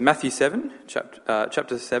Matthew 7,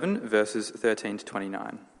 chapter 7, verses 13 to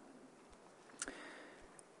 29.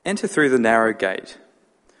 Enter through the narrow gate,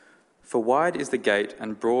 for wide is the gate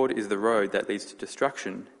and broad is the road that leads to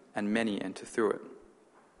destruction, and many enter through it.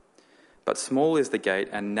 But small is the gate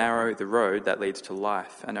and narrow the road that leads to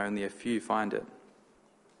life, and only a few find it.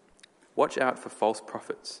 Watch out for false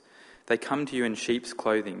prophets. They come to you in sheep's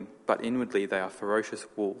clothing, but inwardly they are ferocious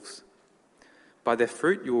wolves. By their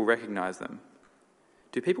fruit you will recognize them.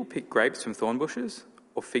 Do people pick grapes from thorn bushes,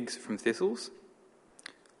 or figs from thistles?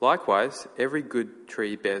 Likewise, every good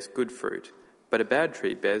tree bears good fruit, but a bad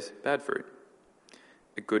tree bears bad fruit.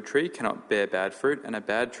 A good tree cannot bear bad fruit, and a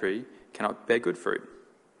bad tree cannot bear good fruit.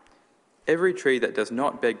 Every tree that does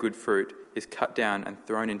not bear good fruit is cut down and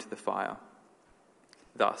thrown into the fire.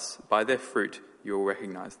 Thus, by their fruit you will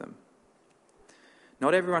recognize them.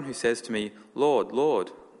 Not everyone who says to me, 'Lord,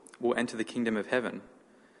 Lord,' will enter the kingdom of heaven,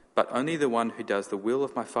 but only the one who does the will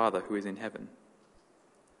of my Father who is in heaven.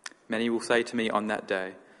 Many will say to me on that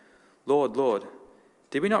day, 'Lord, Lord,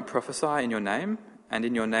 did we not prophesy in your name, and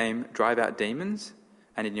in your name drive out demons,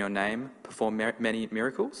 and in your name perform many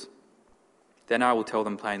miracles?' Then I will tell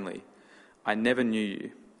them plainly, 'I never knew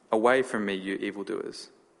you. Away from me, you evildoers.'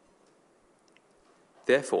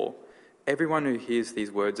 Therefore, everyone who hears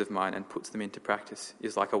these words of mine and puts them into practice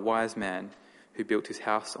is like a wise man who built his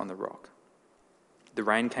house on the rock. The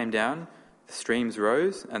rain came down, the streams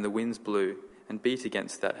rose, and the winds blew and beat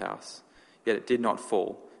against that house. Yet it did not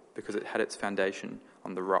fall, because it had its foundation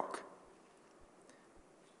on the rock.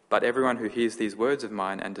 But everyone who hears these words of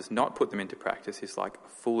mine and does not put them into practice is like a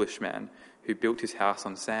foolish man who built his house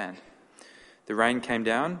on sand. The rain came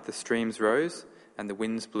down, the streams rose, and the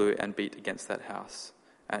winds blew and beat against that house,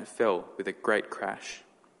 and it fell with a great crash."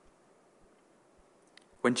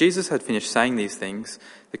 When Jesus had finished saying these things,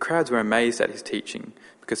 the crowds were amazed at his teaching,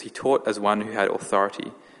 because he taught as one who had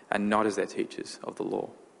authority and not as their teachers of the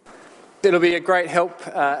law. It'll be a great help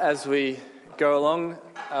as we go along.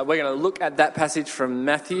 We're going to look at that passage from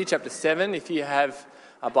Matthew chapter 7. If you have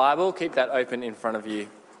a Bible, keep that open in front of you.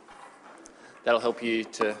 That'll help you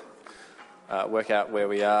to work out where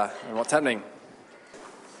we are and what's happening.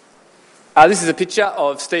 This is a picture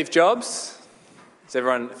of Steve Jobs. Is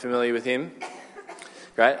everyone familiar with him?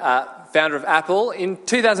 Great. Founder of Apple. In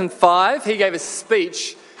 2005, he gave a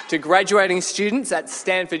speech to graduating students at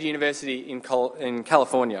Stanford University in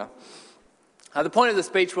California. The point of the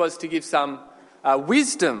speech was to give some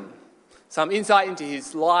wisdom, some insight into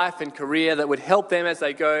his life and career that would help them as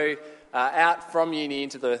they go out from uni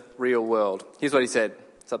into the real world. Here's what he said.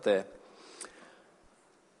 It's up there.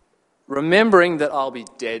 "Remembering that I'll be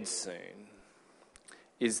dead soon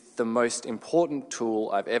is the most important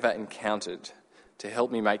tool I've ever encountered to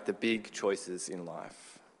help me make the big choices in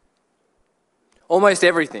life. Almost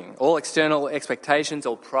everything, all external expectations,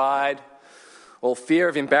 all pride, all fear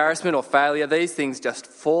of embarrassment or failure, these things just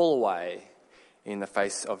fall away in the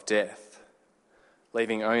face of death,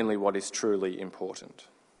 leaving only what is truly important."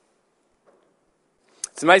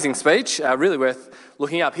 It's an amazing speech, really worth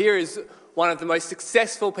looking up. Here is one of the most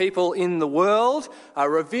successful people in the world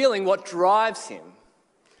revealing what drives him,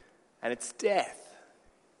 and it's death.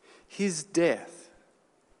 His death.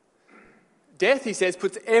 Death, he says,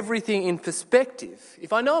 puts everything in perspective.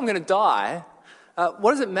 If I know I'm going to die,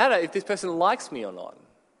 what does it matter if this person likes me or not?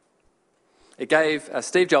 It gave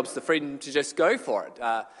Steve Jobs the freedom to just go for it.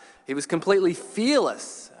 He was completely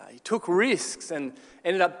fearless. He took risks and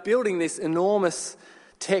ended up building this enormous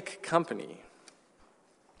tech company.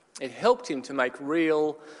 It helped him to make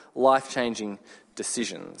real life-changing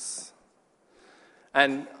decisions.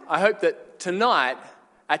 And I hope that tonight,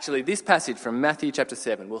 actually, this passage from Matthew chapter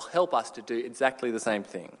 7 will help us to do exactly the same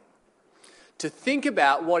thing. To think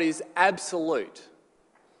about what is absolute,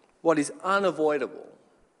 what is unavoidable.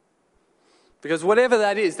 Because whatever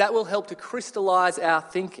that is, that will help to crystallise our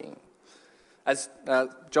thinking. As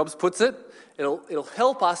Jobs puts it, it'll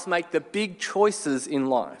help us make the big choices in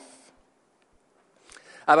life.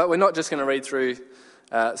 But we're not just going to read through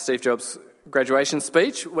Steve Jobs' graduation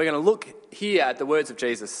speech. We're going to look here at the words of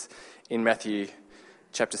Jesus in Matthew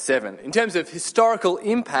chapter 7. In terms of historical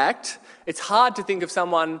impact, it's hard to think of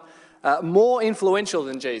someone more influential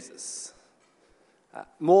than Jesus.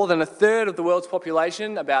 More than a third of the world's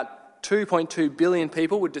population, about 2.2 billion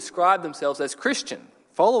people, would describe themselves as Christian,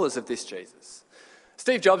 followers of this Jesus.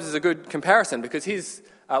 Steve Jobs is a good comparison because his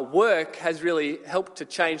work has really helped to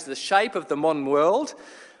change the shape of the modern world,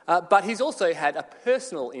 but he's also had a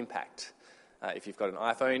personal impact. If you've got an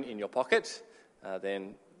iPhone in your pocket,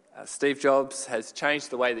 then Steve Jobs has changed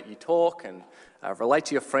the way that you talk and relate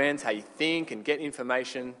to your friends, how you think and get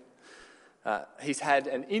information. He's had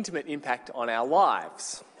an intimate impact on our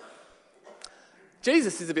lives.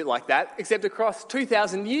 Jesus is a bit like that, except across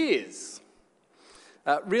 2,000 years.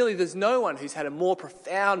 Really, there's no one who's had a more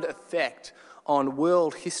profound effect on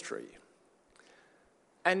world history.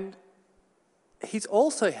 And he's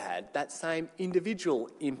also had that same individual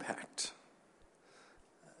impact,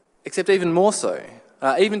 except even more so.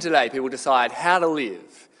 Even today, people decide how to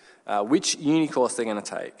live, which uni course they're going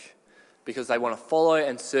to take, because they want to follow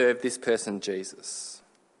and serve this person, Jesus.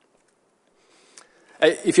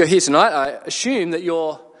 If you're here tonight, I assume that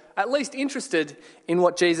you're at least interested in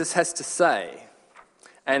what Jesus has to say.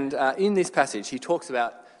 And in this passage, he talks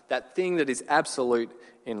about that thing that is absolute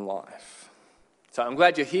in life. So I'm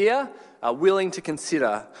glad you're here, willing to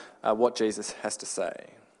consider what Jesus has to say.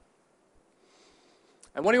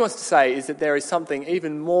 And what he wants to say is that there is something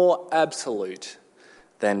even more absolute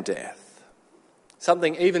than death.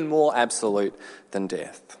 Something even more absolute than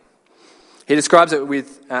death. He describes it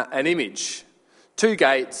with an image. 2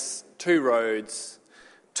 gates, 2 roads,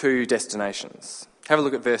 2 destinations. Have a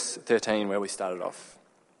look at verse 13 where we started off.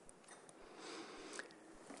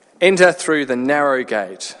 Enter through the narrow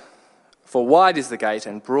gate, for wide is the gate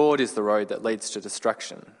and broad is the road that leads to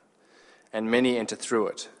destruction, and many enter through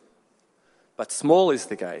it. But small is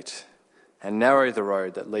the gate and narrow the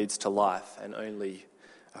road that leads to life, and only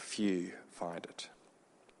a few find it.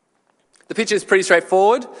 The picture is pretty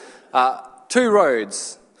straightforward. 2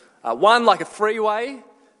 roads. One like a freeway,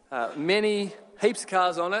 many heaps of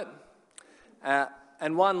cars on it,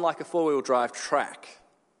 and one like a 4-wheel drive track,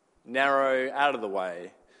 narrow, out of the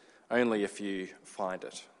way, only a few find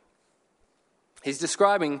it. He's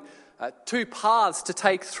describing 2 paths to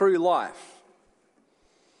take through life.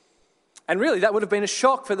 And really that would have been a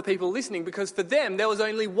shock for the people listening, because for them there was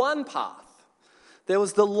only one path. There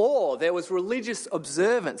was the law, there was religious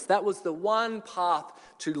observance. That was the one path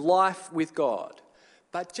to life with God.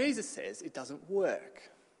 But Jesus says it doesn't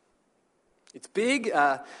work. It's big,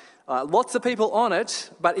 lots of people on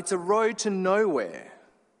it, but it's a road to nowhere.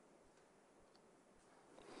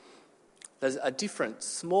 There's a different,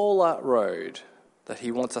 smaller road that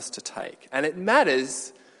he wants us to take. And it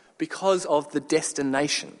matters because of the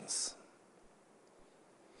destinations.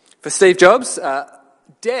 For Steve Jobs,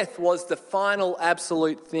 death was the final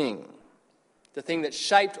absolute thing, the thing that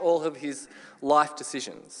shaped all of his life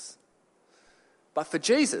decisions. But for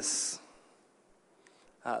Jesus,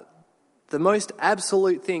 the most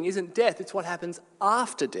absolute thing isn't death, it's what happens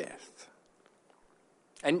after death.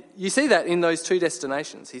 And you see that in those 2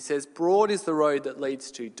 destinations. He says, broad is the road that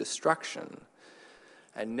leads to destruction,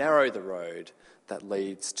 and narrow the road that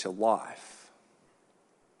leads to life.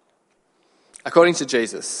 According to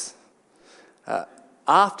Jesus,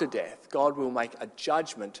 after death, God will make a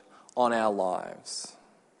judgment on our lives.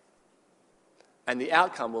 And the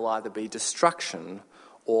outcome will either be destruction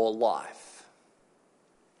or life.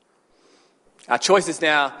 Our choices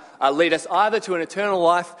now lead us either to an eternal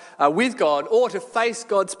life with God or to face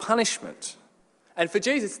God's punishment. And for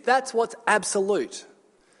Jesus, that's what's absolute.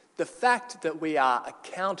 The fact that we are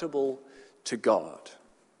accountable to God.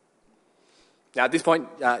 Now, at this point,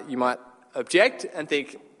 you might object and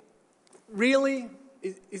think, really?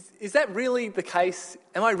 Is that really the case?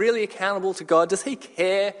 Am I really accountable to God? Does he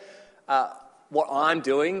care what I'm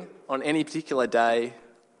doing on any particular day?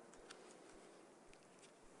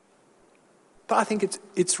 But I think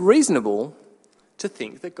it's reasonable to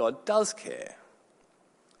think that God does care.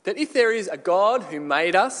 That if there is a God who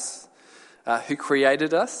made us, who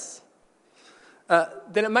created us,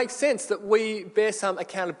 then it makes sense that we bear some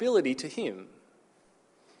accountability to him.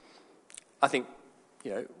 I think,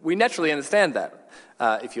 we naturally understand that.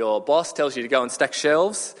 If your boss tells you to go and stack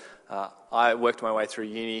shelves, I worked my way through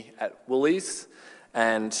uni at Woolies,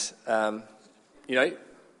 and, they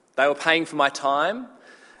were paying for my time,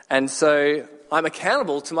 and so I'm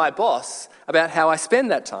accountable to my boss about how I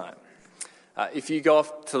spend that time. If you go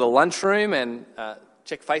off to the lunchroom and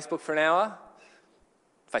check Facebook for an hour,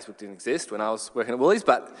 Facebook didn't exist when I was working at Woolies,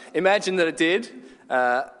 but imagine that it did.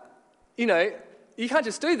 You can't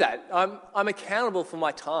just do that. I'm accountable for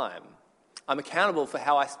my time. I'm accountable for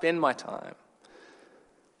how I spend my time.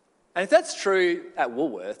 And if that's true at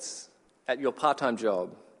Woolworths, at your part-time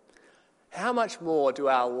job, how much more do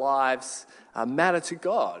our lives matter to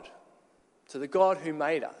God, to the God who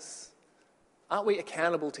made us? Aren't we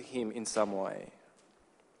accountable to him in some way?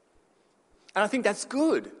 And I think that's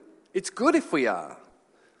good. It's good if we are.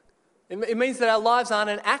 It means that our lives aren't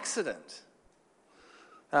an accident,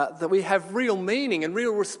 that we have real meaning and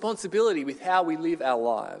real responsibility with how we live our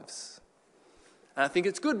lives. And I think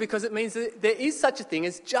it's good because it means that there is such a thing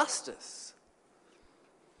as justice,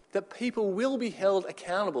 that people will be held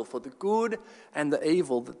accountable for the good and the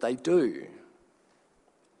evil that they do.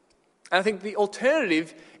 And I think the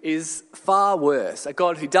alternative is far worse. A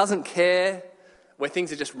God who doesn't care, where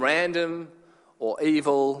things are just random or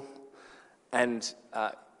evil, and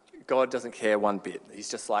God doesn't care one bit. He's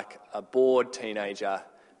just like a bored teenager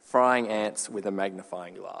frying ants with a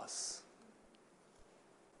magnifying glass.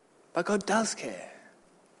 But God does care.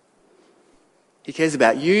 He cares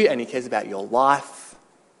about you and he cares about your life.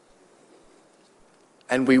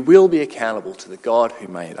 And we will be accountable to the God who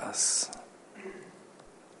made us.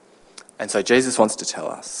 And so Jesus wants to tell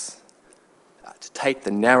us to take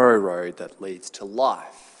the narrow road that leads to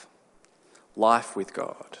life with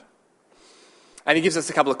God. And he gives us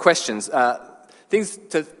a couple of questions, things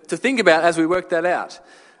to think about as we work that out.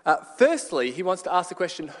 Firstly, he wants to ask the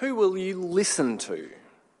question, who will you listen to?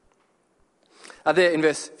 There in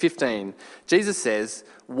verse 15, Jesus says,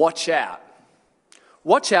 watch out.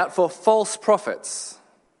 Watch out for false prophets.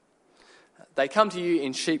 They come to you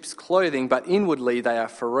in sheep's clothing, but inwardly they are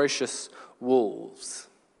ferocious wolves.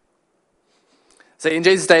 So in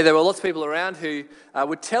Jesus' day, there were lots of people around who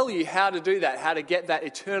would tell you how to do that, how to get that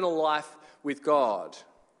eternal life with God.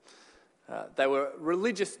 They were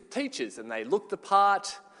religious teachers and they looked the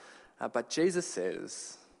part, but Jesus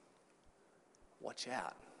says, watch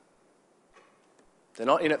out. They're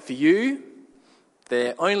not in it for you,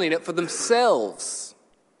 they're only in it for themselves.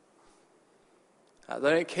 They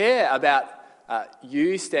don't care about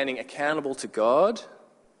you standing accountable to God,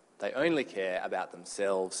 they only care about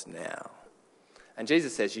themselves now. And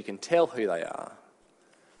Jesus says you can tell who they are,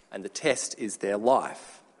 and the test is their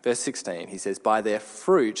life. Verse 16, he says, by their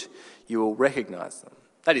fruit you will recognise them.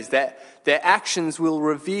 That is, their actions will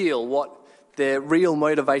reveal what their real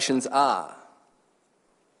motivations are.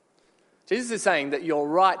 Jesus is saying that you're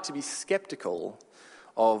right to be sceptical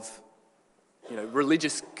of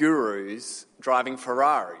religious gurus driving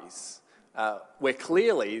Ferraris, where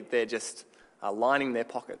clearly they're just lining their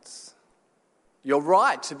pockets. You're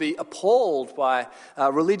right to be appalled by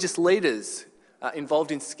religious leaders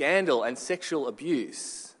involved in scandal and sexual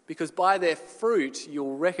abuse, because by their fruit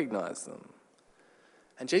you'll recognise them.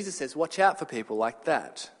 And Jesus says, watch out for people like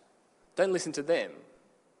that. Don't listen to them.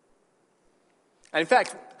 And in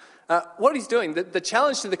fact, what he's doing, the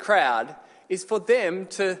challenge to the crowd is for them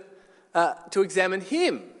to examine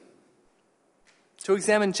him, to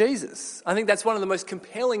examine Jesus. I think that's one of the most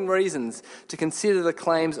compelling reasons to consider the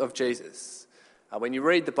claims of Jesus. When you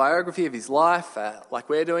read the biography of his life, like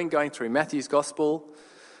we're doing, going through Matthew's Gospel,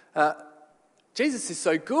 Jesus is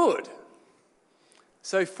so good,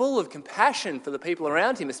 so full of compassion for the people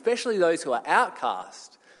around him, especially those who are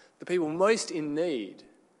outcast, the people most in need.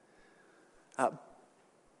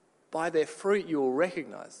 By their fruit you will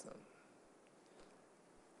recognise them.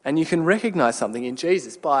 And you can recognise something in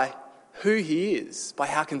Jesus by who he is, by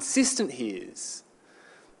how consistent he is.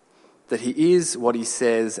 That he is what he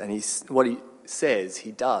says and what he says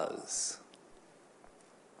he does.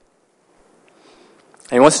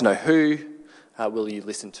 And he wants to know who will you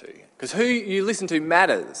listen to. Because who you listen to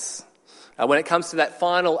matters when it comes to that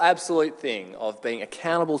final absolute thing of being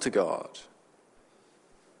accountable to God.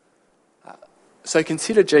 So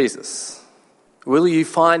consider Jesus. Will you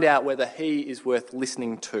find out whether he is worth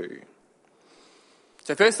listening to?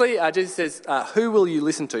 So firstly, Jesus says, who will you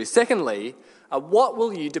listen to? Secondly, what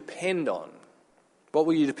will you depend on? What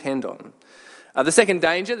will you depend on? The second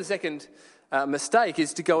danger, the second mistake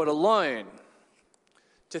is to go it alone.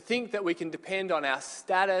 To think that we can depend on our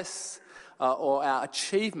status or our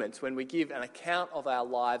achievements when we give an account of our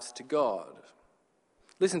lives to God.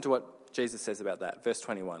 Listen to what Jesus says about that. Verse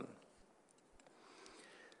 21.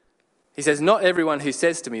 He says, not everyone who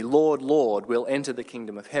says to me, Lord, Lord, will enter the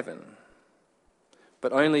kingdom of heaven,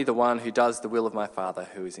 but only the one who does the will of my Father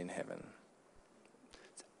who is in heaven.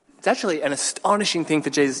 It's actually an astonishing thing for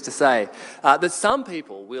Jesus to say, that some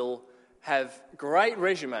people will have great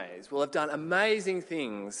resumes, will have done amazing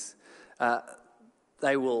things.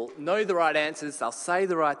 They will know the right answers, they'll say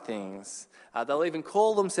the right things, they'll even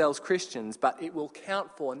call themselves Christians, but it will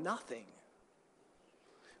count for nothing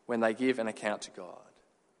when they give an account to God.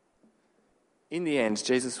 In the end,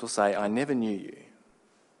 Jesus will say, I never knew you.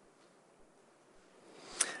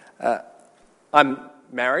 I'm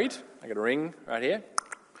married. I got a ring right here.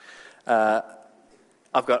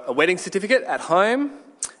 I've got a wedding certificate at home,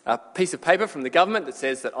 a piece of paper from the government that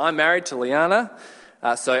says that I'm married to Liana.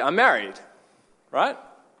 So I'm married, right?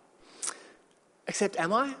 Except,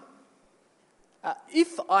 am I?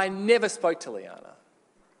 If I never spoke to Liana,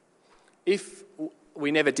 if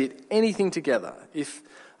we never did anything together, if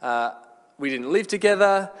we didn't live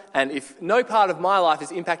together, and if no part of my life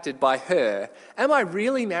is impacted by her, am I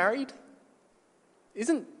really married?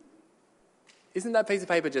 Isn't that piece of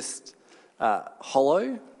paper just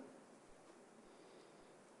hollow?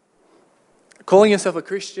 calling yourself a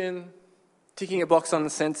Christian, ticking a box on the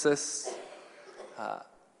census,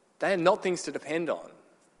 they are not things to depend on.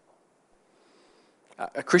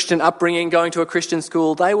 A Christian upbringing, going to a Christian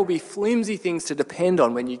school, they will be flimsy things to depend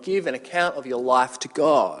on when you give an account of your life to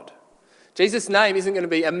God. Jesus' name isn't going to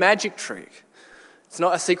be a magic trick. It's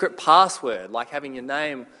not a secret password like having your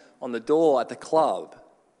name on the door at the club.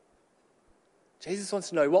 Jesus wants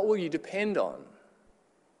to know, what will you depend on?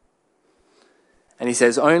 And he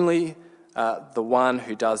says, only the one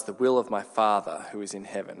who does the will of my Father who is in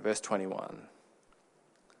heaven. Verse 21.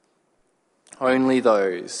 Only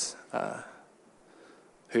those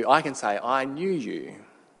who I can say, I knew you,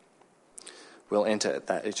 will enter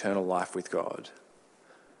that eternal life with God.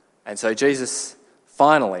 And so Jesus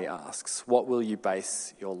finally asks, what will you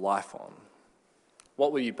base your life on?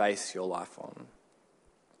 What will you base your life on?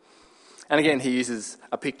 And again, he uses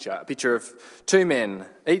a picture of two men,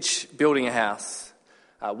 each building a house,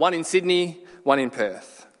 one in Sydney, one in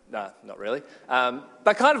Perth. No, not really.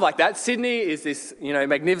 But kind of like that. Sydney is this,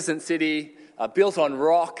 magnificent city built on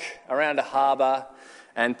rock around a harbour,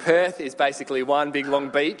 and Perth is basically one big long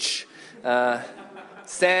beach,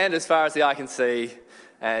 sand as far as the eye can see,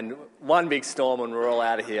 and one big storm and we're all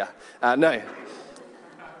out of here. No.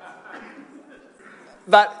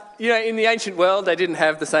 But, in the ancient world, they didn't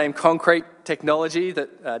have the same concrete technology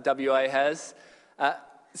that WA has.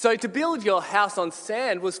 So to build your house on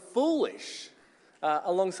sand was foolish,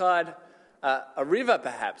 alongside a river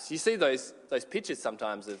perhaps. You see those pictures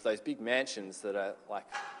sometimes of those big mansions that are like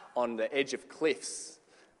on the edge of cliffs,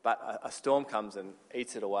 but a storm comes and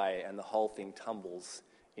eats it away and the whole thing tumbles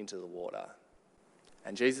into the water.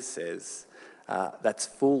 And Jesus says, that's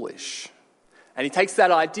foolish. And he takes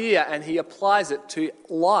that idea and he applies it to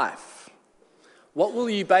life. What will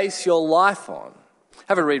you base your life on?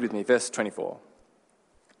 Have a read with me, verse 24.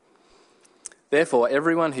 Therefore,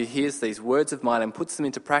 everyone who hears these words of mine and puts them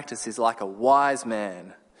into practice is like a wise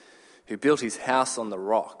man who built his house on the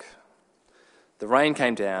rock. The rain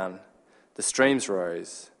came down, the streams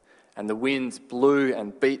rose, and the winds blew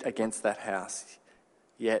and beat against that house.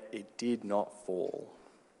 Yet it did not fall,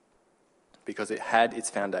 because it had its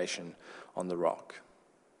foundation on the rock.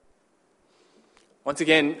 Once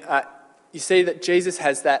again, you see that Jesus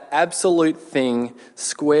has that absolute thing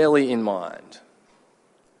squarely in mind.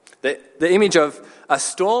 The image of a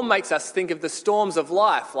storm makes us think of the storms of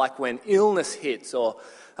life, like when illness hits or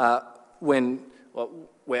when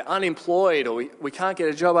we're unemployed or we can't get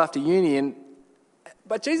a job after uni.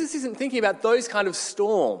 But Jesus isn't thinking about those kind of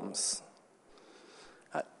storms.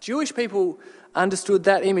 Jewish people understood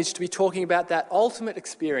that image to be talking about that ultimate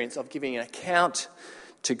experience of giving an account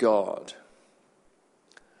to God.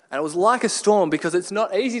 And it was like a storm because it's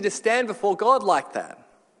not easy to stand before God like that.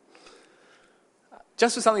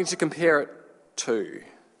 Just for something to compare it to,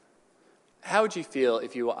 how would you feel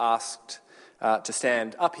if you were asked to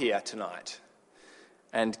stand up here tonight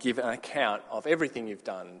and give an account of everything you've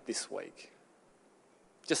done this week?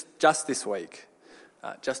 Just this week,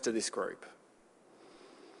 just to this group.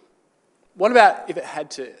 What about if it had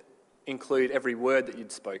to include every word that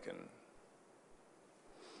you'd spoken?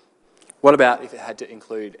 What about if it had to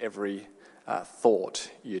include every thought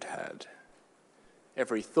you'd had?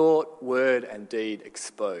 Every thought, word and deed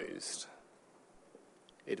exposed.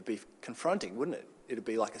 It'd be confronting, wouldn't it? It'd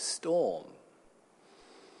be like a storm.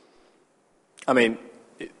 I mean,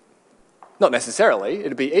 not necessarily.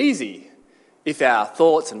 It'd be easy if our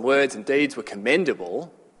thoughts and words and deeds were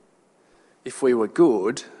commendable, if we were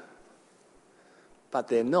good, but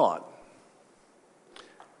they're not.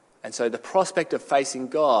 And so the prospect of facing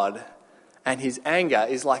God and his anger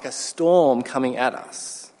is like a storm coming at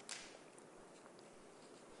us.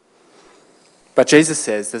 But Jesus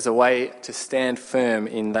says there's a way to stand firm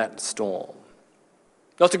in that storm.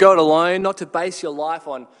 Not to go it alone, not to base your life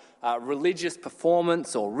on religious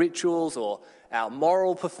performance or rituals or our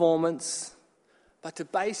moral performance, but to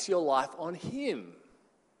base your life on him.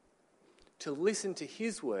 To listen to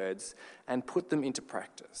his words and put them into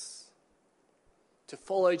practice. To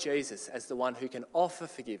follow Jesus as the one who can offer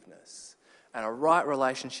forgiveness and a right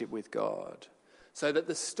relationship with God, so that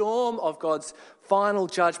the storm of God's final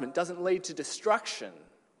judgment doesn't lead to destruction,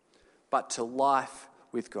 but to life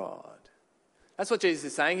with God. That's what Jesus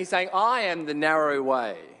is saying. He's saying, I am the narrow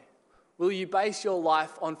way. Will you base your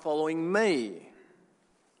life on following me?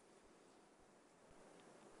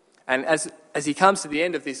 And as he comes to the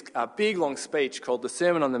end of this big long speech called the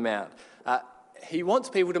Sermon on the Mount, he wants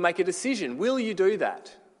people to make a decision. Will you do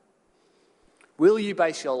that? Will you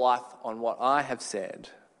base your life on what I have said?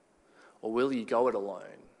 Or will you go it alone?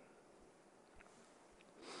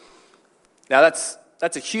 Now that's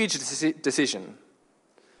a huge decision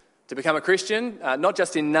To become a Christian, not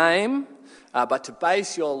just in name, but to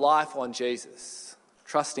base your life on Jesus,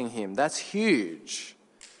 trusting him. That's huge.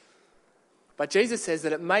 But Jesus says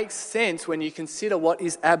that it makes sense when you consider what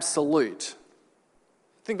is absolute.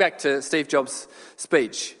 Think back to Steve Jobs'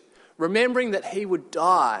 speech. Remembering that he would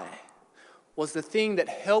die was the thing that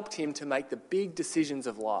helped him to make the big decisions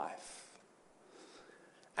of life.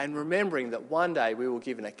 And remembering that one day we will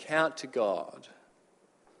give an account to God.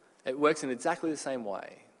 It works in exactly the same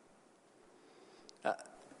way.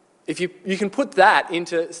 If you can put that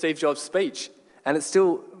into Steve Jobs' speech, and it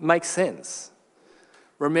still makes sense.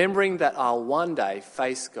 Remembering that I'll one day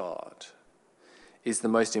face God is the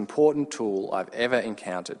most important tool I've ever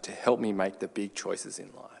encountered to help me make the big choices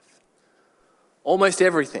in life. Almost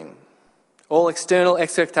everything, all external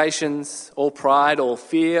expectations, all pride, all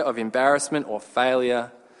fear of embarrassment or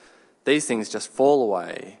failure, these things just fall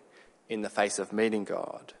away in the face of meeting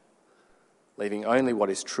God, leaving only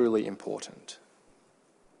what is truly important.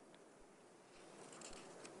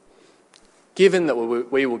 Given that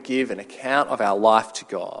we will give an account of our life to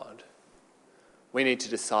God, we need to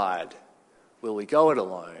decide, will we go it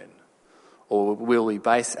alone, or will we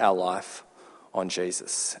base our life on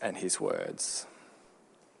Jesus and his words?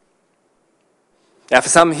 Now, for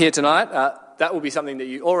some here tonight, that will be something that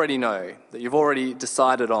you already know, that you've already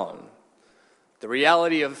decided on. The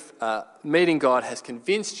reality of meeting God has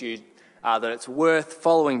convinced you that it's worth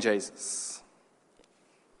following Jesus.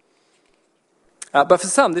 But for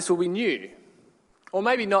some, this will be new. Or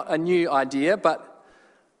maybe not a new idea, but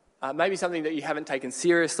maybe something that you haven't taken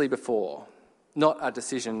seriously before, not a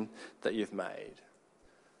decision that you've made.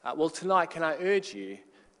 Well, tonight, can I urge you,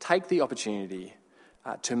 take the opportunity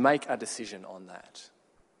to make a decision on that.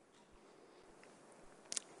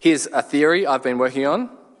 Here's a theory I've been working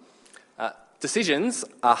on. Decisions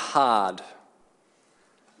are hard.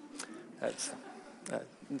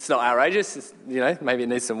 It's not outrageous, maybe it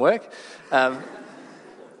needs some work.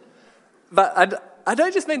 But I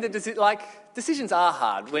don't just mean that decisions are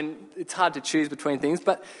hard when it's hard to choose between things,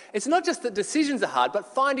 but it's not just that decisions are hard,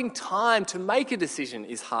 but finding time to make a decision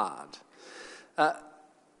is hard.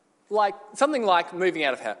 Something like moving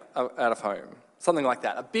out of home, something like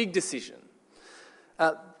that, a big decision.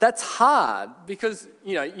 That's hard because,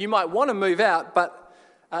 you might want to move out, but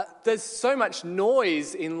there's so much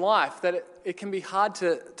noise in life that it can be hard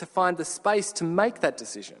to find the space to make that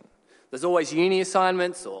decision. There's always uni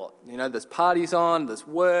assignments or, there's parties on, there's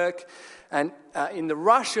work. And in the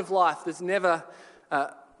rush of life, there's never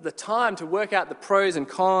the time to work out the pros and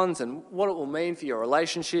cons and what it will mean for your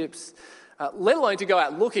relationships, let alone to go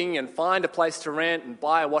out looking and find a place to rent and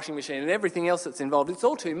buy a washing machine and everything else that's involved. It's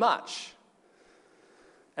all too much.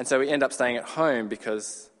 And so we end up staying at home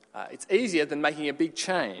because it's easier than making a big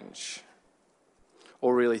change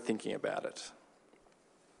or really thinking about it.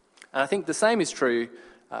 And I think the same is true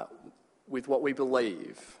with what we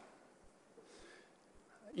believe.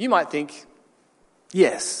 You might think,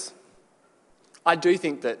 yes, I do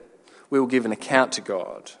think that we will give an account to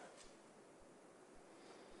God.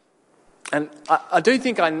 And I do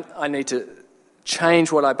think I need to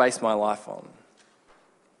change what I base my life on.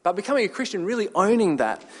 But becoming a Christian, really owning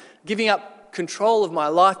that, giving up control of my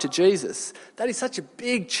life to Jesus, that is such a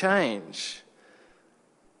big change.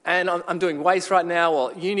 And I'm doing Waste right now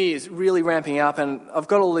while uni is really ramping up and I've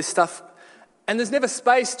got all this stuff. And there's never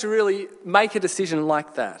space to really make a decision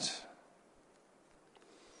like that.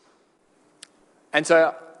 And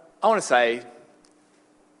so I want to say,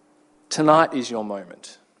 tonight is your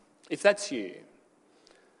moment. If that's you,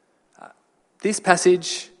 this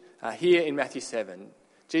passage here in Matthew 7,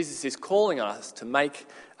 Jesus is calling on us to make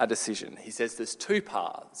a decision. He says there's two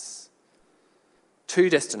paths, two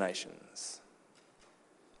destinations,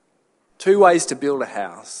 two ways to build a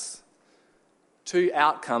house, two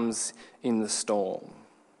outcomes in the storm.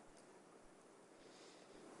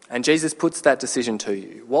 And Jesus puts that decision to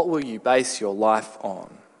you. What will you base your life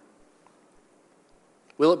on?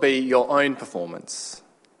 Will it be your own performance?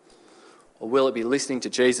 Or will it be listening to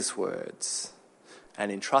Jesus' words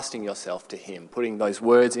and entrusting yourself to him, putting those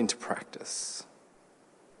words into practice?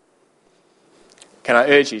 Can I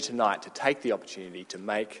urge you tonight to take the opportunity to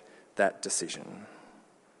make that decision?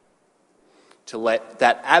 To let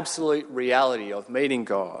that absolute reality of meeting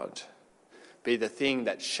God be the thing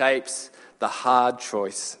that shapes the hard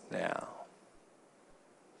choice now.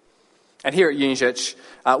 And here at Uni Church,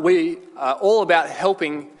 we are all about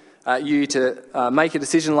helping you to make a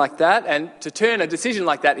decision like that and to turn a decision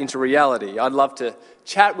like that into reality. I'd love to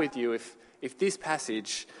chat with you if this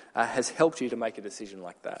passage has helped you to make a decision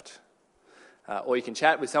like that. Or you can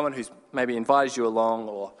chat with someone who's maybe invited you along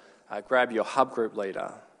or grab your hub group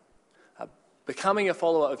leader. Becoming a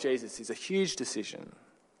follower of Jesus is a huge decision.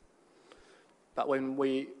 But when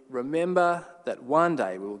we remember that one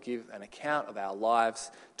day we will give an account of our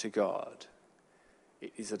lives to God,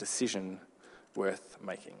 it is a decision worth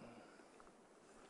making.